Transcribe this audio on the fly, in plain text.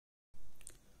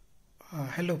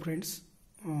Hello friends,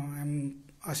 I'm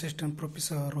Assistant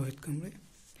Professor Rohit Kamble,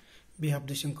 behalf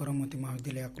the Shankaramati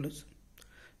Mahavidyalaya Akloj.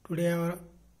 Today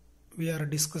we are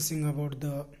discussing about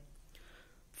the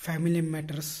Family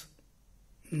Matters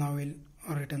novel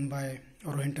written by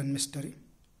Rohinton Mystery.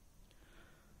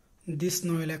 This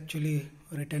novel actually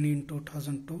written in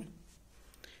 2002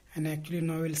 and actually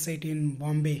novel set in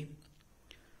Bombay,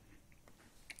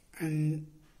 and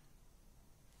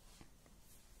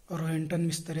Rohinton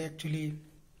Mystery actually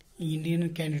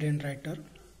Indian Canadian writer.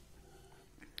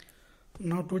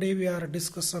 Now today we are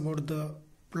discuss about the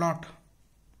plot,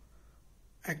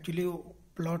 actually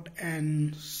plot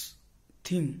and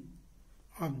theme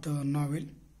of the novel.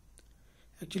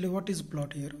 Actually, what is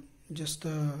plot here? Just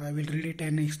I will read it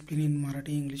and explain in Marathi,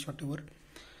 English, whatever.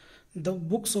 The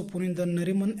books open in the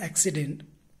Nariman accident.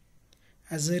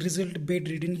 As a result,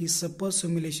 bedridden, he suffers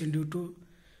humiliation due to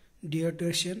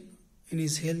deterioration in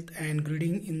his health and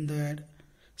greeting in the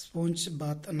sponge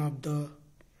bath and of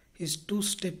his two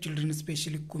stepchildren,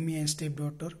 especially Kumi and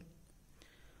stepdaughter.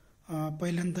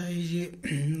 पहिल्यांदा ही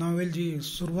जी novel जी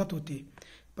सुरुवात होती,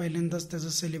 पहिल्यांदाच त्याचं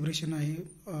celebration आहे,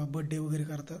 birthday वगैरे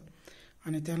करतात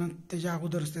आणि त्याच्या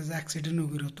अगोदरच त्याचा ॲक्सिडेंट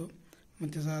वगैरे होतो. मग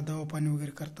त्याचा दवापाणी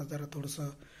वगैरे करतात जरा थोडंसं.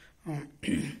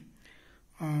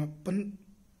 पण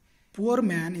poor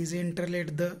man is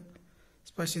इंटरलेट the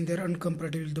स्पाशिंग there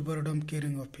uncomfortable the burden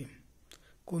caring of him.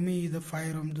 Kumi is the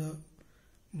fire of the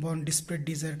born desperate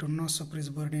desire to not suffer his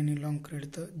burden any longer,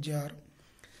 create the jar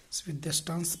with the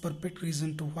stance perfect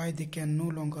reason to why they can no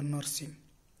longer nurse him.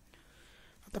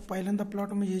 आता पहिल्यांदा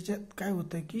plot म्हणजे ह्याच्यात काय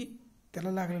होतं की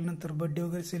त्याला लागल्यानंतर birthday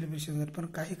वगैरे सेलिब्रेशन झालं, पण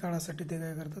काही काळासाठी ते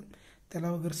काय करतात,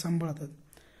 त्याला वगैरे सांभाळतात.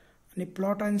 आणि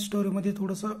प्लॉट आणि स्टोरीमध्ये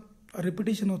थोडंसं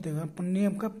रिपिटेशन होते का, पण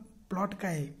नेमका प्लॉट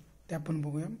काय आहे ते आपण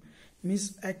बघूया.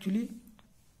 Means actually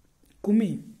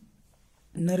Kumi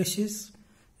nourishes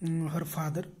her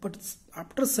father, but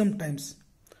after some times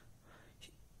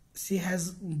she has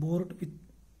bored with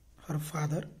her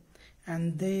father,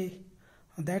 and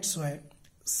that's why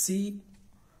she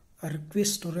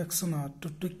requests to Rexona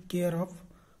to take care of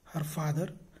her father.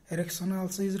 Rexona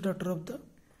also is daughter of the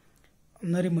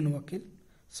Nariman Vakil,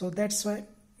 so that's why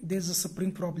there's a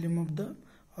suffering problem of the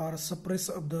or suppress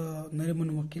of the Nariman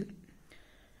Vakil.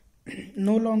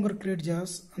 No longer create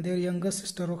jars. Their younger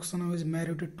sister Roxana is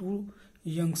married to two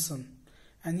young son,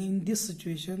 and in this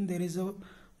situation there is a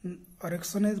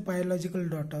Roxana's biological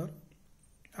daughter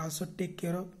also take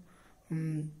care of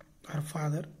her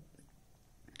father.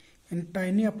 In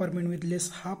tiny apartment with less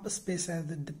half space as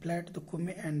the flat, the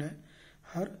Kumi and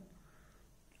her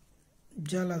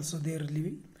Jal also they are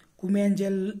living. Kumi and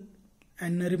Jal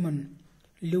and Nariman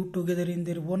live together in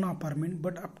their one apartment,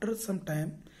 but after some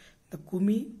time the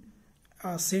Kumi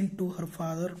sent to her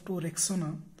father to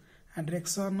Rexona, and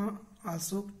Rexona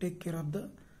also take care of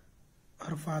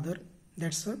her father.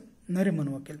 That's a Nariman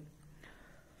Vakil.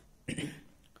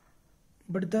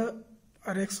 But the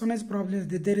Rexona's problem is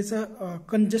that there is a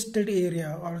congested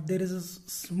area, or there is a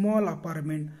small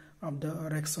apartment of the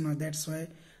Rexona. That's why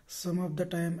some of the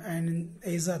time, and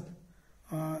Azad,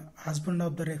 husband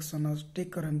of the Rexona,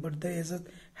 take care of him, but the Azad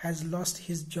has lost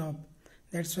his job.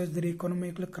 That's why the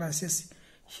economical crisis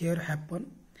here happen.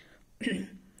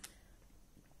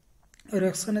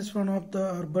 Rexona is one of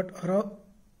but her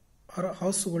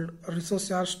household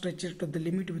resources are stretched to the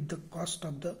limit with the cost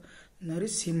of the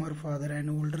nourish him, her father and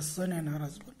older son and her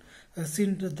husband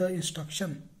received the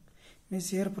instruction. Means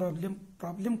here problem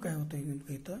काय होतं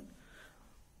नेमकं इथं,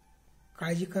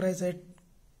 काळजी करायचं आहे,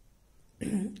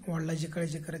 वडिलांची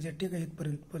काळजी करायची आहे, ठीक आहे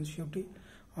इथपर्यंत, पण शेवटी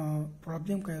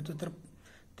प्रॉब्लेम काय होतं तर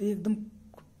ते एकदम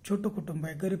छोटं कुटुंब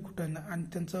आहे, गरीब कुटुंब, आणि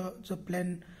त्यांचा जो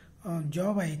प्लॅन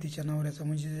जॉब आहे तिच्या नवऱ्याचा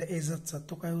म्हणजे एजतचा,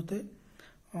 तो काय होतोय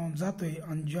जातोय,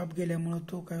 आणि जॉब गेल्यामुळं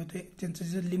तो काय होतोय त्यांचं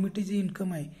जे लिमिटेड जे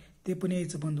इन्कम आहे ते पण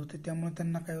यायचं बंद होते. त्यामुळे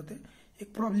त्यांना काय होते,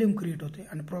 एक प्रॉब्लेम क्रिएट होते,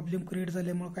 आणि प्रॉब्लेम क्रिएट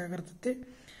झाल्यामुळे काय करतात ते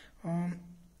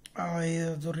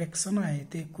जो रेक्सना आहे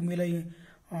ते कुमीला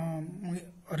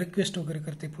रिक्वेस्ट वगैरे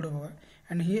करते पुढे बघा.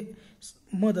 And he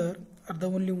mother R the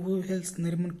only who helps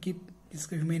Nariman keep his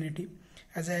humanity.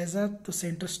 As the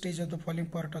center stage of the following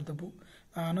part of the book,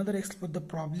 another explores the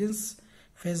problems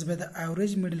faced by the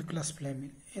average middle class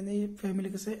family. And the family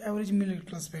can say average middle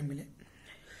class family.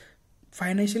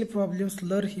 Financial problems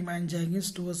lure him and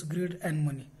jahangir towards greed and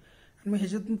money. आणि मग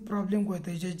ह्याच्यात problem काय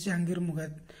होतं, ह्याच्या जहांगीर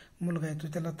मुलगा आहे तो,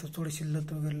 त्याला थोडीशी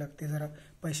लत वगैरे लागते, जरा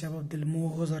पैशाबद्दल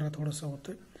मोह जरा थोडंसं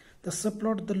होतं. The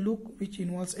subplot, the look which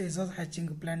involves Azaz hatching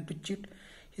a plan to cheat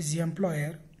his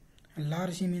employer and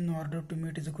large him in order to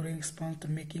meet his growing response to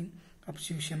making up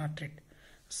Shivsena threat.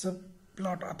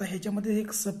 Subplot, आता ह्याच्यामध्ये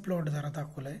एक सबप्लॉट जरा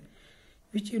दाखवलाय.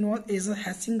 which involve as a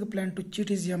hatching a plan to cheat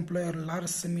his employer large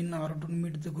sum in order to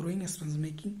meet the growing expense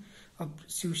making of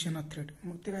Shiv Sena thread.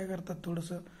 मग ते काय करतात,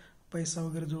 थोडंसं पैसा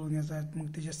वगैरे जुळवून येतात, मग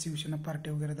त्याच्या शिवसेना पार्टी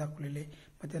वगैरे दाखवलेले,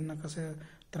 मग त्यांना कसं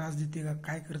त्रास देते का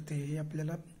काय करते हे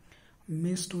आपल्याला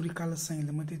मेन स्टोरी कालच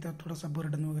सांगितलं. मग तिथं थोडासा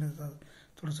बर्डन वगैरे जातात,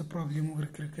 थोडंसं प्रॉब्लेम वगैरे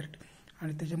क्रिकेट.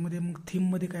 आणि त्याच्यामध्ये मग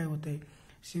थीममध्ये काय होतंय,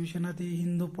 शिवसेना ती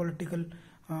हिंदू पॉलिटिकल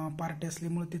पार्टी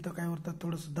असल्यामुळे तिथं काय होतात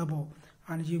थोडंसं दबाव,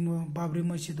 आणि जी बाबरी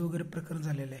मस्जिद वगैरे प्रकरण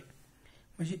झालेलं आहे,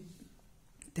 म्हणजे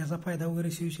त्याचा फायदा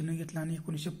वगैरे शिवसेनेने घेतला. आणि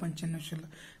 1995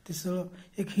 ते सगळं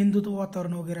एक हिंदुत्व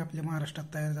वातावरण वगैरे आपल्या महाराष्ट्रात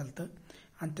तयार झालं होतं,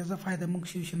 आणि त्याचा फायदा मग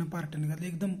शिवसेना पार्टीने घेतला.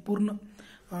 एकदम पूर्ण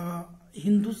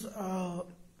हिंदूच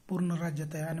पूर्ण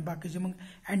राज्यात आहे, आणि बाकीचे मग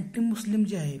अँटी मुस्लिम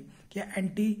जे आहे किंवा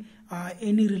अँटी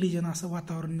एनी रिलिजन असं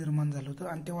वातावरण निर्माण झालं होतं,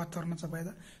 आणि त्या वातावरणाचा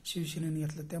फायदा शिवसेनेने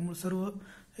घेतला. त्यामुळे सर्व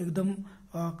एकदम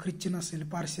ख्रिश्चन असेल,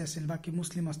 पारसी असेल, बाकी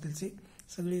मुस्लिम असतील, ते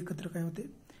सगळे एकत्र काय होते,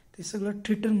 ते सगळं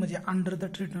ट्रिटन म्हणजे under the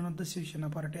Triton of the Shiv Sena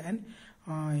party and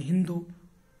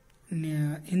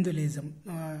हिंदुलिझम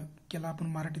केला आपण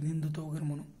मराठीत हिंदुत्व वगैरे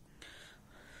म्हणून.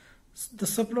 The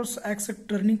sub plots ॲक्स a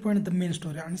turning point the main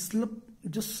story. आणि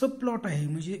जो सब प्लॉट आहे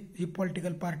म्हणजे ही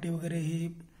पॉलिटिकल पार्टी वगैरे हे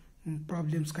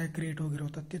प्रॉब्लेम्स काय क्रिएट वगैरे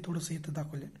होतात ते थोडंसं इथं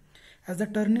दाखवलं. As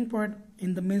the turning point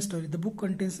in the main story the book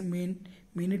contains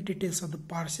many details of the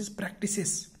Parsis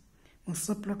practices. मग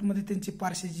सब प्लॉटमध्ये त्यांची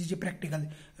पारशीची जे प्रॅक्टिकल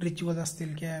रिच्युअल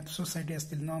असतील किंवा सोसायटी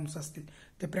असतील, नॉर्म्स असतील,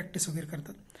 ते प्रॅक्टिस वगैरे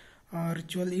करतात.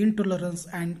 Ritual intolerance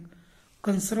and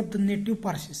concern of the native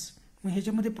पार्सीस. मग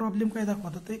ह्याच्यामध्ये प्रॉब्लेम काय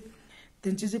दाखवतात, ते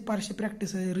त्यांचे जे पारशी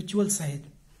प्रॅक्टिस आहे, रिच्युअल्स आहेत,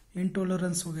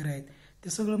 इनटॉलरन्स वगैरे आहेत, ते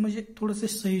सगळं म्हणजे थोडंसं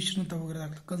सहिष्णुता वगैरे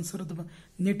दाखवतात. कन्सर्न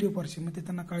नेटिव्ह पारशी, मग ते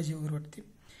त्यांना काळजी वगैरे वाटते.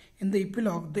 In the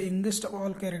epilogue the youngest of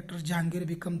all character Jahangir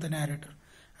become the narrator.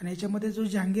 आणि याच्यामध्ये जो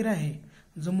जहांगीर आहे,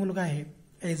 जो मुलगा आहे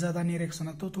एजाद आणि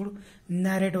रेक्सोना, तो थोडं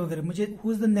नॅरेट वगैरे म्हणजे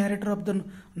हु is the narrator of the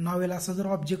novel असं जर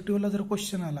ऑब्जेक्टिव्हला जर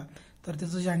क्वेश्चन आला तर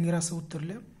त्याचं जहांगीर असं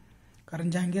उत्तरलं. कारण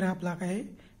जहांगीर हा आपला काय आहे,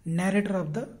 नॅरेटर ऑफ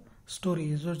द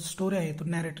स्टोरी, जो स्टोरी आहे तो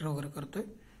नॅरेटर वगैरे करतोय.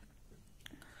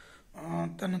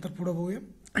 त्यानंतर पुढे बघूया.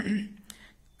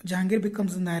 Jahangir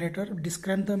becomes the narrator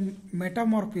describe the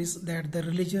metamorphosis that the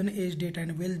religion age date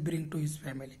and wealth bring to his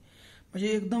family. म्हणजे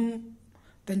एकदम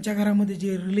त्यांच्या घरामध्ये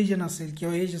जे रिलिजन असेल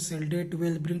किंवा एज असेल, date,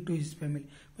 wealth bring to his family,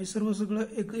 म्हणजे सर्व सगळं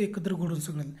एकत्र घडून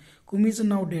सगळं. कुमीचं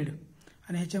नाव डेड.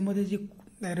 आणि ह्याच्यामध्ये जी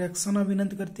रेक्सोना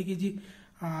विनंती करते की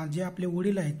जे आपले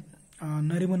वडील आहेत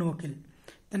नरिमन वकील,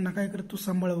 त्यांना काय करत तू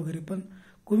सांभाळ वगैरे. पण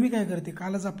कुमी काय करते,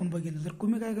 कालच आपण बघितलं तर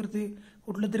कुमी काय करते,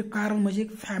 कुठलं तरी कारण म्हणजे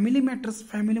एक फॅमिली मॅटर्स,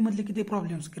 फॅमिलीमधले किती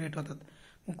प्रॉब्लेम्स क्रिएट होतात.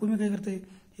 मग कुमी काय करते,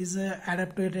 is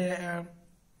adapted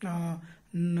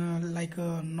like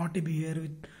naughty behaviour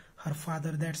with her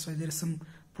father. That's why there is some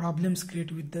problems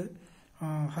created with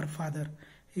her father.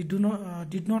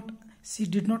 She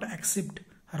did not accept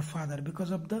her father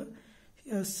because of the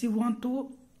she want to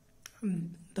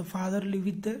the father live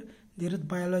with their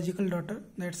biological daughter,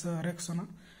 that's Rexona.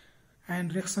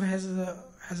 And Rexona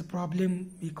has a problem,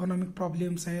 economic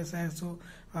problems, has also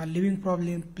living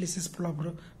problem, places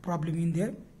problem in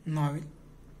their novel.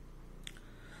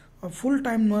 A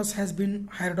full-time nurse has been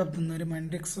hired of the Nariman,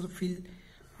 and Rexona feel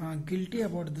guilty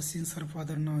about the sins her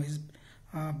father now his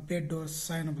bed or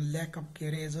sign of lack of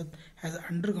care as has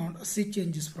undergone sea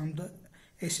changes from the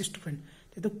assistant.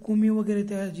 तिथं कुमी वगैरे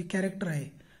त्या जी character आहे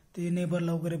ते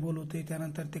नेबरला वगैरे बोलवते.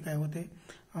 त्यानंतर ते काय होते,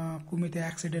 कुमी त्या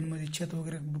ॲक्सिडेंटमध्ये छत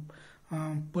वगैरे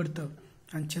पडतं,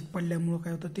 आणि छत पडल्यामुळं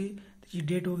काय होतं, ते त्याची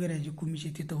डेट वगैरे आहे जी कुमीची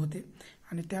तिथं होते.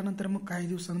 आणि त्यानंतर मग काही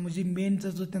दिवसांमध्ये मेनचा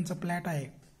जो त्यांचा फ्लॅट आहे,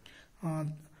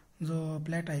 जो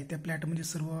फ्लॅट आहे त्या फ्लॅटमध्ये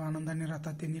सर्व आनंदाने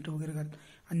राहतात, ते नीट वगैरे करतात.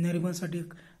 आणि नरिमनसाठी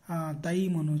दाई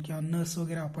म्हणून किंवा नर्स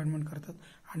वगैरे अपॉइंटमेंट करतात.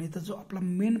 आणि इथं जो आपला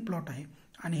मेन प्लॉट आहे,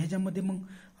 आणि ह्याच्यामध्ये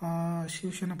मग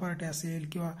शिवसेना पार्टी असेल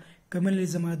किंवा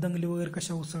कम्युनलिझम आहे, दंगली वगैरे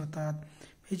कशा उसळतात,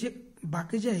 हे जे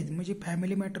बाकी जे आहेत म्हणजे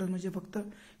फॅमिली मॅटर्स, म्हणजे फक्त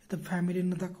इथं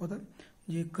फॅमिलीनं दाखवतात.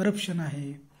 जे करप्शन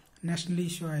आहे, नॅशनल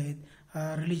इश्यू आहेत,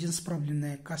 रिलिजन्स प्रॉब्लेम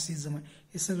आहे, कास्टिझम आहे,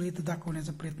 हे सगळं इथं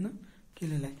दाखवण्याचा प्रयत्न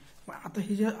केलेला आहे. आता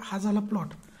हे जे हा झाला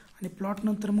प्लॉट, आणि प्लॉट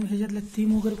नंतर मग ह्याच्यातल्या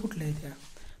थीम वगैरे कुठल्या आहेत, त्या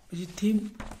म्हणजे थीम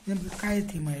नेमकं काय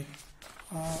थीम आहे.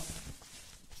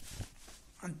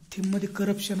 थीममध्ये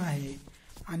करप्शन आहे,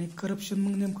 आणि करप्शन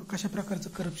मग नेमकं कशा प्रकारचं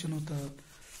करप्शन होतं,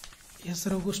 ह्या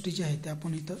सर्व गोष्टी ज्या आहेत त्या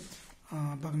आपण इथं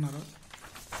बघणार आहोत.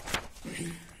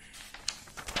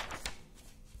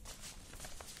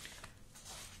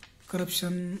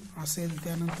 करप्शन असेल,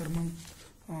 त्यानंतर मग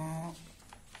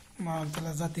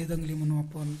त्याला जातीय दंगली म्हणू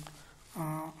आपण,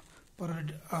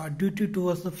 परत ड्युटी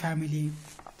टुवर्ड्स द फॅमिली.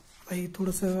 हे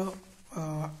थोडंसं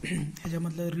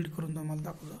ह्याच्यामधलं रीड करून तुम्हाला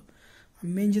दाखवलं.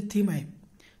 मेन जे थीम आहे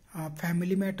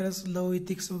फॅमिली मॅटर्स, लव,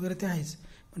 इथिक्स वगैरे ते आहेच,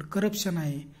 पण करप्शन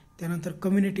आहे, त्यानंतर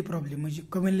कम्युनिटी प्रॉब्लेम म्हणजे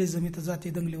कम्युनलिझम, इथं जाती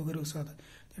दंगली वगैरे उसळतात.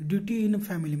 ड्युटी इन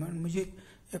फॅमिली म्हणजे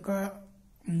एका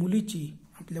मुलीची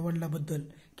आपल्या वडिलाबद्दल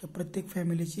किंवा प्रत्येक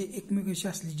फॅमिलीची एकमेकांशी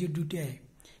असली जी ड्युटी आहे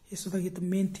हे सुद्धा इथं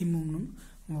मेन थीम म्हणून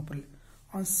वापरले.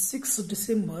 ऑन 6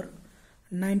 डिसेंबर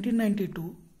 1992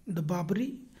 द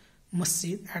बाबरी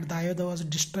मस्जिद at the Ayodhya was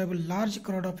destroy by large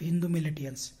crowd of Hindu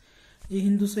मिलिटियन्स. जे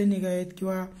हिंदू सैनिक आहेत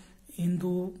किंवा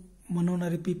हिंदू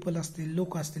मनवणारे पीपल असतील,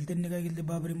 लोक असतील, त्यांनी काय केलं,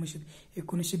 बाबरी मशीद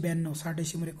 1992 6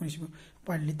 डिसेंबर 1992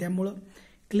 पाडली. त्यामुळं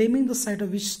claiming the site of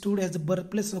which stood as the birth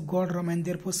place of God Ram and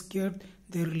therefore scared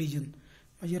there religion.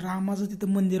 म्हणजे रामाचं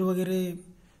तिथं मंदिर वगैरे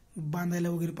बांधायला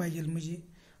वगैरे पाहिजे म्हणजे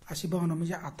अशी भावना.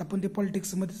 म्हणजे आता पण ते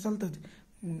पॉलिटिक्समध्ये चालतात,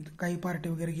 काही पार्टी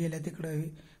वगैरे गेल्या तिकडं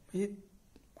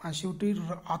म्हणजे शेवटी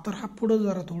ऑथर हा पुढं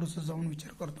जरा थोडंसं जाऊन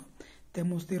विचार करतो,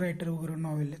 त्यामुळेच ते रायटर वगैरे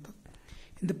नॉवेल लिहितात.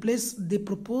 In the place they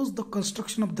propose the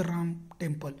construction of the Ram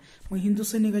temple. मग हिंदू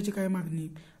सैनिकाची काय मागणी,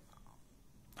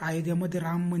 अयोध्यामध्ये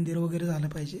राम मंदिर वगैरे झालं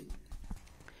पाहिजे.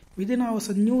 Within hours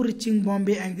new reaching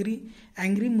Bombay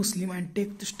angry Muslim and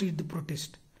take the street the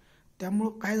prostate.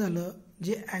 त्यामुळं काय झालं,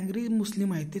 जे अँग्री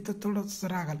मुस्लिम आहेत तिथं थोडंसं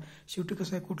राग आला. शेवटी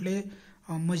कसं आहे, कुठले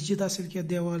मस्जिद असेल किंवा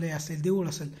देवालय असेल, देऊळ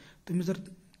असेल, तुम्ही जर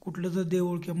कुठलं जर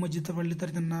देऊळ किंवा मस्जिद पडली तर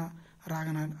त्यांना राग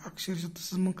येणार अक्षरशः.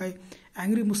 तसंच मग काही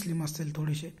अँग्री मुस्लिम असतील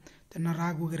थोडेसे, त्यांना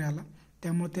राग वगैरे आला.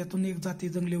 त्यामुळे त्यातून एक जाती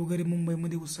दंगली वगैरे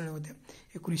मुंबईमध्ये उसळल्या होत्या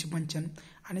 1995.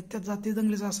 आणि त्या जाती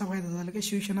दंगलीचा असा फायदा झाला की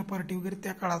शिवसेना पार्टी वगैरे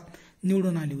त्या काळात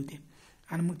निवडून आली होती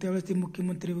आणि मग त्यावेळेस ते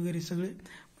मुख्यमंत्री वगैरे सगळे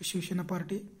शिवसेना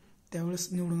पार्टी त्यावेळेस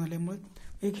निवडून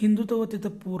आल्यामुळे एक हिंदुत्व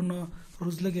तिथं पूर्ण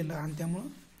रुजलं गेलं आणि त्यामुळं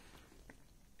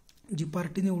जी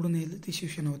पार्टी निवडून येईल ती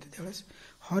शिवसेना होती त्यावेळेस.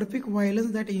 हॉर्फिक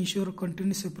violence that इन्श्युअर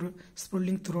continue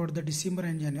spreading through out the December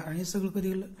and जानेवारी. आणि हे सगळं कधी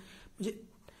गेलं म्हणजे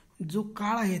जो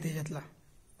काळ आहे त्याच्यातला,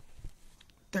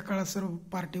 त्या काळात सर्व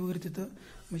पार्टी वगैरे तिथं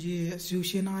म्हणजे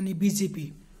शिवसेना आणि BJP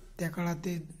त्या काळात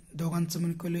ते दोघांचं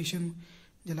म्हणजे कोलेशन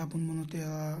ज्याला आपण म्हणू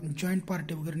त्या जॉईंट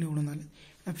पार्टी वगैरे निवडून आले.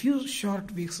 A few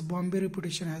short weeks Bombay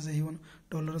reputation has a even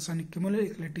tolerance आणि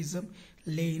क्युम्युलेटिझम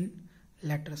ले इन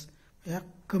लॅटर्स. या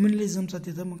कम्युनलिझमचा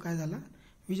तिथं मग काय झाला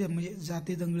विजय, म्हणजे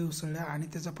जाती दंगली उसळल्या आणि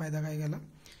त्याचा फायदा काय गेला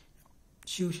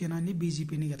शिवसेना आणि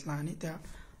BJPने घेतला. आणि त्या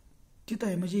तिथं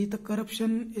आहे म्हणजे इथं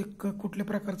करप्शन एक कुठल्या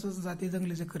प्रकारचं जाती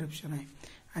दंगलीचं करप्शन आहे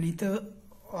आणि इथं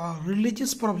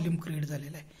रिलिजियस प्रॉब्लेम क्रिएट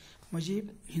झालेला आहे. म्हणजे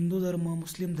हिंदू धर्म,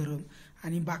 मुस्लिम धर्म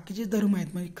आणि बाकीचे धर्म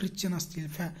आहेत म्हणजे ख्रिश्चन असतील,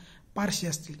 पारशी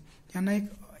असतील, त्यांना एक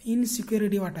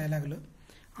इनसिक्युरिटी वाटायला लागलं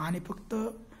आणि फक्त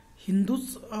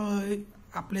हिंदूच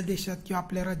आपल्या देशात किंवा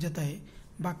आपल्या राज्यात आहे,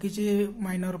 बाकीचे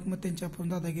मायनॉर मग त्यांच्या आपण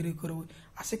दादागिरी करू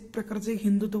असं एक प्रकारचं एक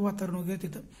हिंदुत्व वातावरण वगैरे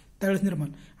तिथं त्यावेळेस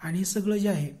निर्माण. आणि हे सगळं जे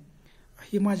आहे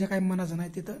हे माझ्या काय मनाचं नाही,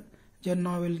 तिथं ज्या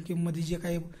नॉवेल किंवा मध्ये जे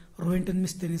काही रोहिंटन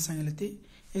मिस्त्रीने सांगितलं ते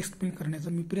एक्सप्लेन करण्याचा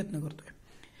मी प्रयत्न करतोय.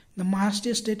 The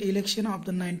Maharashtra state election of the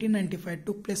 1995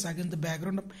 took place against the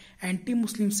background of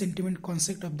anti-Muslim sentiment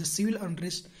concept of the civil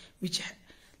unrest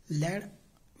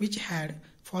which had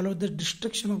followed the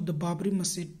destruction of the Babri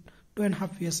Masjid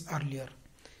 2.5 years earlier.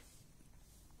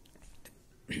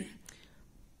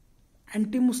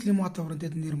 Anti मुस्लिम वातावरण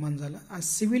त्यात निर्माण झालं आणि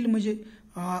civil म्हणजे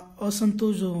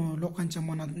असंतोष लोकांच्या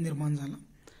मनात निर्माण झाला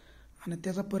आणि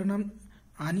त्याचा परिणाम.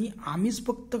 आणि आम्हीच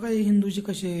फक्त काही हिंदूचे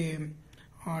कसे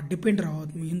डिपेंड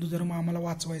राहत, हिंदू धर्म आम्हाला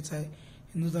वाचवायचा आहे,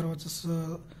 हिंदू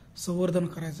धर्माचं संवर्धन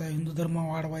करायचं आहे, हिंदू धर्म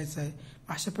वाढवायचा आहे,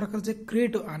 अशा प्रकारचे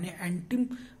क्रिएटिव्ह आणि अँटी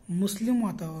मुस्लिम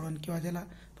वातावरण किंवा ज्याला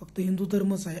फक्त हिंदू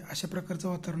धर्मच आहे अशा प्रकारचं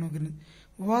वातावरण वगैरे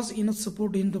was in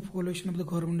support in the coalition of the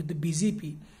government of the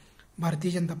BJP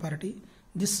Bharatiya Janata party.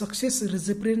 This success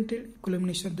represented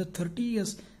culmination of the 30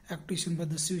 years activation by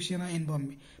the Shiv Sena in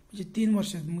Bombay. म्हणजे 3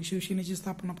 वर्षात मग शिवसेनेची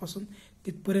स्थापनापासून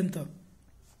तिथपर्यंत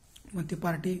मग ती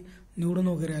पार्टी निवडून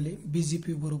वगैरे आले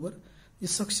BJP बरोबर. The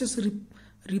success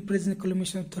represent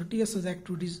culmination of 30 years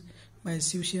activities bye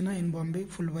Shiv Sena in Bombay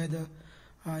full by the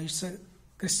it's a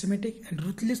कॅरिस्मॅटिक and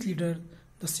ruthless leader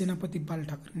the सेनापती बाळ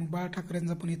ठाकरे. मग बाळ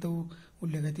ठाकरेंचा पण इथं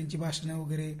उल्लेख आहे, त्यांची भाषणं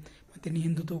वगैरे, त्यांनी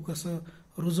हिंदुत्व कसं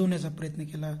रुजवण्याचा प्रयत्न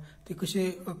केला, ते कसे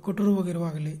कठोर वगैरे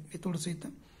वागले हे थोडंसं इथं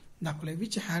दाखवलं आहे.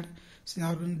 Which had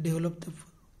develop the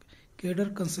cadre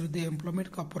consider the employment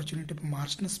opportunity of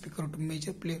Maharashtra speaker to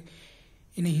major player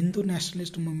in a Hindu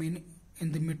nationalist movement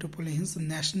in the मेट्रोपोलिटन्स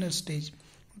national stage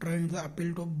drawing the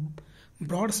appeal to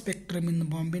broad spectrum in the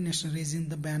Bombay national raising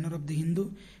the banner of the Hindu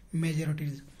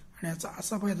majorities. आणि याचा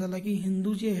असा फायदा झाला की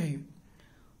हिंदू जे आहे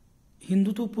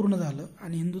हिंदुत्व पूर्ण झालं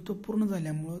आणि हिंदुत्व पूर्ण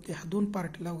झाल्यामुळं त्या 2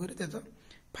 पार्टीला वगैरे त्याचा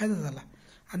फायदा झाला.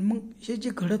 आणि मग हे जे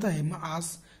घडत आहे मग आज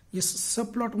जे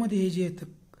सब प्लॉटमध्ये हे जे येतं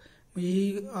म्हणजे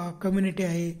ही कम्युनिटी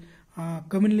आहे,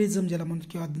 कम्युनलिझम ज्याला म्हणतो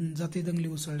किंवा जाती दंगली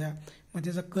उसळल्या, मग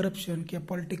त्याचा करप्शन किंवा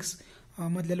पॉलिटिक्स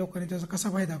मधल्या लोकांनी त्याचा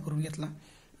कसा फायदा करून घेतला,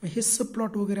 मग हे सब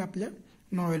प्लॉट वगैरे आपल्या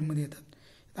नॉवेलमध्ये येतात.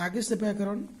 Against the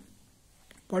background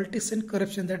politics and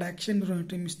corruption that action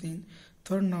Rohinton mister in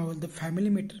third novel the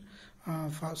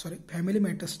family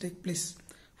matters take place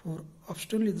for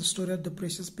obstinately the story of the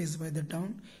precious faced by the Dawn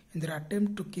in their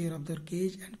attempt to care of their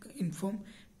cage and inform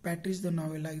Patrice. The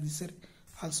novel like this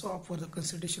also offer the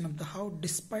consideration of the how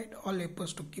despite all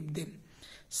efforts to keep them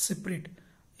separate.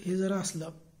 हे जर असलं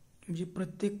म्हणजे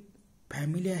प्रत्येक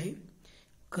family आहे,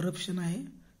 corruption आहे,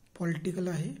 political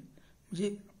आहे,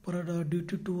 म्हणजे परत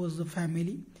ड्युटी टुवर्ड्स द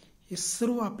फॅमिली, हे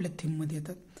सर्व आपल्या थीममध्ये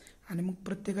येतात. आणि मग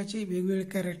प्रत्येकाचे वेगवेगळे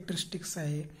कॅरेक्टरिस्टिक्स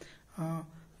आहे.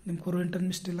 नेमकं रोहिंटन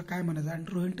मिस्त्रीला काय म्हणायचं, आणि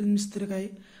रोहिंटन मिस्त्री काय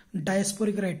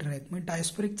डायस्पोरिक रायटर आहेत. म्हणजे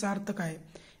डायस्पोरिकचा अर्थ काय,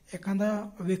 एखादा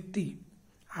व्यक्ती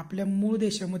आपल्या मूळ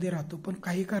देशामध्ये राहतो पण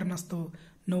काही कारणास्तव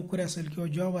नोकरी असेल किंवा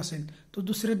जॉब असेल तो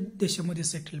दुसऱ्या देशामध्ये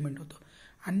सेटलमेंट होतो,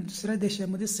 आणि दुसऱ्या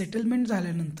देशामध्ये सेटलमेंट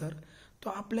झाल्यानंतर तो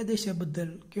आपल्या देशाबद्दल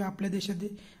किंवा आपल्या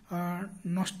देशातील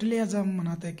नॉस्ट्रेलियाचा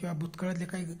म्हणत आहे किंवा भूतकाळातल्या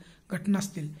काही घटना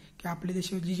असतील किंवा आपल्या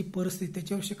देशाची जी परिस्थिती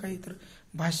त्याच्याविषयी काही तर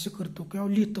भाष्य करतो किंवा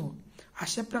लिहितो.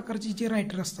 अशा प्रकारचे जे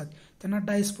रायटर असतात त्यांना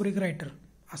डायस्पोरिक रायटर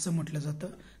असं म्हटलं जातं.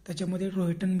 त्याच्यामध्ये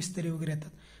रोहिंटन मिस्त्री वगैरे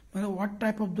येतात. म्हणजे what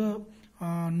type of the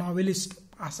novelist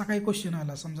असा काही क्वेश्चन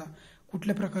आला, समजा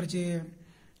कुठल्या प्रकारचे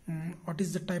what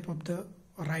is the type of the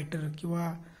writer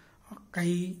किंवा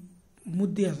काही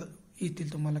मुद्दे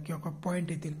येतील तुम्हाला किंवा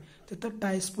पॉईंट येतील, तर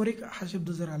डायस्पोरिक हा शब्द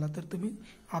जर आला तर तुम्ही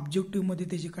ऑब्जेक्टिव्हमध्ये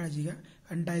त्याची काळजी घ्या.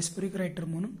 कारण डायस्पोरिक रायटर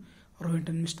म्हणून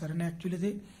रोहिंटन मिस्टर, आणि ॲक्च्युली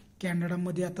ते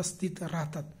कॅनडामध्ये आता स्थित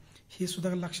राहतात हे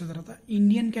सुद्धा लक्षात राहतात.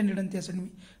 इंडियन कॅनेडियन, त्यासाठी मी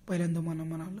पहिल्यांदा मला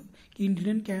म्हणालो की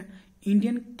इंडियन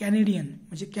कॅनेडियन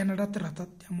म्हणजे कॅनडात राहतात,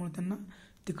 त्यामुळे त्यांना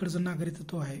तिकडचं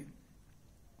नागरिकत्व आहे.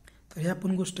 तर ह्या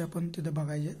पण गोष्टी आपण तिथं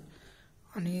बघायच्या.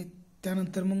 आणि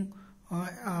त्यानंतर मग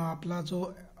आपला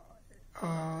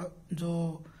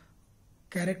जो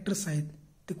कॅरेक्टर्स आहेत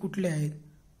ते कुठले आहेत,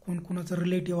 कोण कोणाचं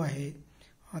रिलेटिव्ह आहे,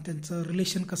 त्यांचं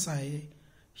रिलेशन कसं आहे,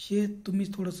 हे तुम्ही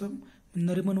थोडंसं.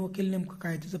 नरिमन वकील नेमकं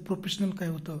काय, त्याचं प्रोफेशनल काय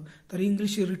होतं, तर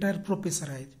इंग्लिश रिटायर्ड प्रोफेसर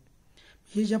आहेत.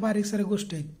 हे ज्या बारीक साऱ्या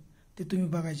गोष्टी आहेत ते तुम्ही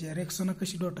बघायचे. रेक्सोना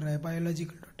कशी डॉक्टर आहे,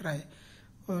 बायोलॉजिकल डॉक्टर आहे.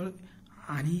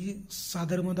 आणि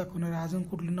साधर्म दाखवणारं अजून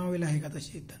कुठली नॉवेल आहे का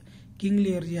तशी, तर किंग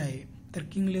लेअर जे आहे, तर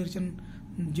किंग लेअरच्या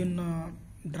जे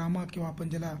ड्रामा किंवा आपण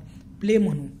ज्याला प्ले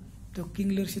म्हणू, तर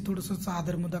किंग लेअरशी थोडंसं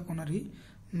साधर्म दाखवणारी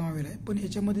नॉवेल आहे. पण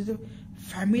ह्याच्यामध्ये जो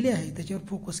फॅमिली आहे त्याच्यावर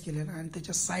फोकस केलेला, आणि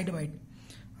त्याच्या साईड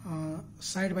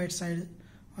बाय साईड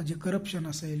जे करप्शन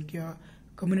असेल किंवा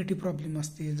कम्युनिटी प्रॉब्लेम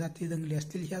असतील, जाती दंगली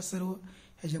असतील, ह्या सर्व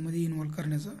ह्याच्यामध्ये इन्व्हॉल्व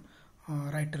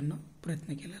करण्याचा रायटरनं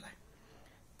प्रयत्न केलेला आहे.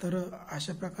 तर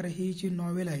अशा प्रकारे ही जी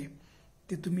नॉवेल आहे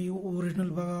ते तुम्ही ओरिजिनल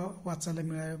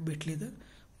वाचायला भेटली तर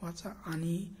वाचा.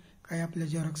 आणि काही आपल्या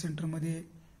झेरॉक्स सेंटरमध्ये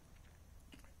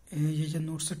ह्याच्या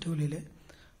नोट्स ठेवलेले आहे.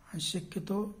 आणि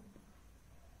शक्यतो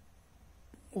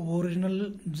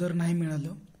ओरिजिनल जर नाही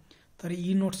मिळालं तर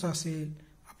ई नोट्स असेल,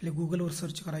 आपल्या गुगलवर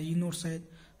सर्च करा, ई नोट्स आहेत,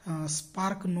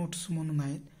 स्पार्क नोट्स म्हणून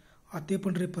आहेत, ते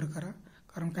पण रेफर करा.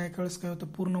 कारण काय वेळेस काय होतं,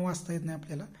 पूर्ण वाचता येत नाही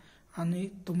आपल्याला. आणि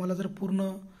तुम्हाला जर पूर्ण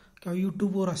किंवा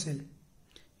यूट्यूबवर असेल,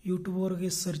 यूट्यूबवर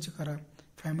सर्च करा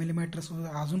फॅमिली मॅटर्स,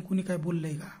 अजून कुणी काय बोललं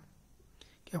आहे का,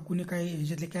 किंवा कुणी काय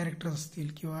ह्याच्यातले कॅरेक्टर्स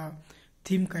असतील किंवा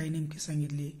थीम काय नेमकी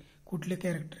सांगितली, कुठले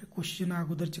कॅरेक्टर, क्वेश्चन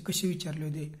अगोदरचे कसे विचारले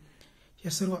होते, हे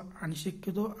सर्व. आणि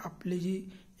शक्यतो आपली जी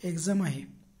एक्झाम आहे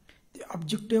ती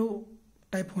ऑब्जेक्टिव्ह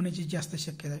टाईप होण्याची जास्त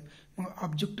शक्यता आहे. मग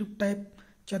ऑब्जेक्टिव्ह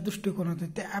टाईपच्या दृष्टिकोनातून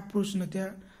त्या ॲप्रोचनं त्या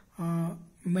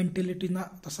मेंटॅलिटीना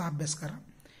तसा अभ्यास करा.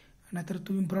 नाहीतर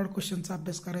तुम्ही ब्रॉड क्वेश्चनचा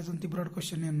अभ्यास करायचा आणि ती ब्रॉड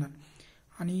क्वेश्चन येणार.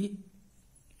 आणि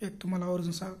एक तुम्हाला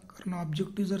आवर्जून कारण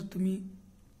ऑब्जेक्टिव्ह जर तुम्ही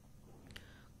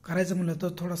करायचं म्हणलं तर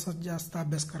थोडासा जास्त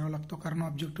अभ्यास करावा लागतो, कारण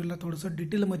ऑब्जेक्टिव्हला थोडंसं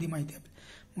डिटेलमध्ये माहिती आहे.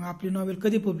 मग आपली नॉवेल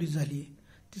कधी पब्लिश झाली आहे,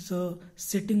 तिचं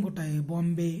सेटिंग कुठं आहे,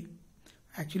 बॉम्बे,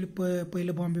 ॲक्च्युली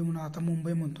पहिलं बॉम्बे म्हणून आता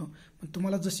मुंबई म्हणतो. पण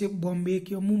तुम्हाला जसे बॉम्बे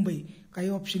किंवा मुंबई काही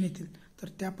ऑप्शन येतील तर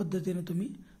त्या पद्धतीने तुम्ही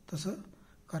तसं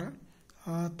करा.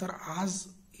 तर आज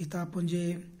इथं आपण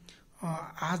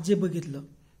आज जे बघितलं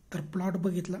तर प्लॉट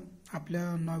बघितला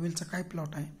आपल्या नॉवेलचा काय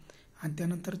प्लॉट आहे, आणि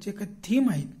त्यानंतरचे काही थीम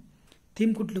आहेत,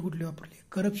 थीम कुठले वापरले,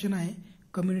 करप्शन आहे,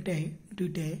 कम्युनिटी आहे,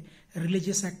 ड्युटी आहे,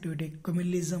 रिलिजियस ॲक्टिव्हिटी आहे,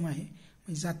 कम्युनलिझम आहे,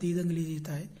 म्हणजे जाती दंगली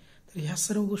इथं आहेत. तर ह्या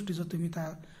सर्व गोष्टीचा तुम्ही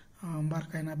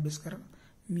बारकाईनं अभ्यास करा.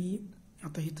 मी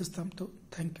आता इथंच थांबतो.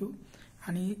 थँक्यू.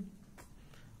 आणि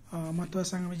महत्त्वाचं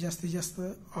सांगा म्हणजे जास्तीत जास्त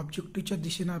ऑब्जेक्टिव्हच्या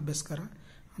दिशेनं अभ्यास करा.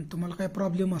 आणि तुम्हाला काय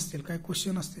प्रॉब्लेम असतील, काय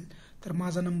क्वेश्चन असतील तर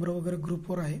माझा नंबर वगैरे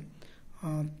ग्रुपवर आहे,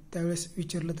 त्यावेळेस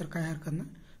विचारलं तर काय हरकत नाही.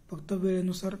 फक्त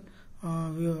वेळेनुसार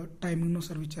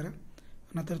टायमिंगनुसार विचारा.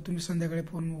 नंतर तुम्ही संध्याकाळी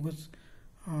फोन उगाच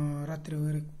रात्री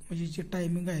वगैरे म्हणजे जे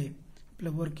टायमिंग आहे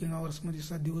आपल्या वर्किंग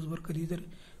आवर्समध्ये दिवसभर कधी जर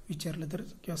विचारलं तर,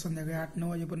 किंवा संध्याकाळी 8-9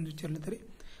 वाजेपर्यंत विचारलं तरी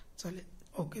चालेल.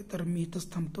 ओके, तर मी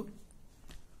इथंच थांबतो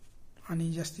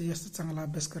आणि जास्तीत जास्त चांगला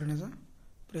अभ्यास करण्याचा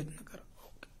प्रयत्न करा.